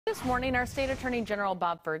This morning, our state attorney general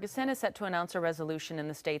Bob Ferguson is set to announce a resolution in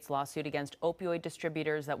the state's lawsuit against opioid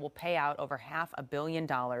distributors that will pay out over $500 million.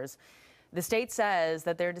 The state says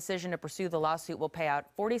that their decision to pursue the lawsuit will pay out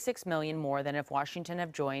 $46 million more than if Washington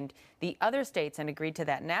had joined the other states and agreed to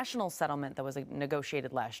that national settlement that was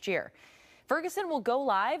negotiated last year. Ferguson will go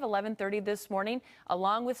live 11:30 this morning,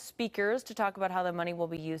 along with speakers, to talk about how the money will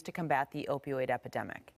be used to combat the opioid epidemic.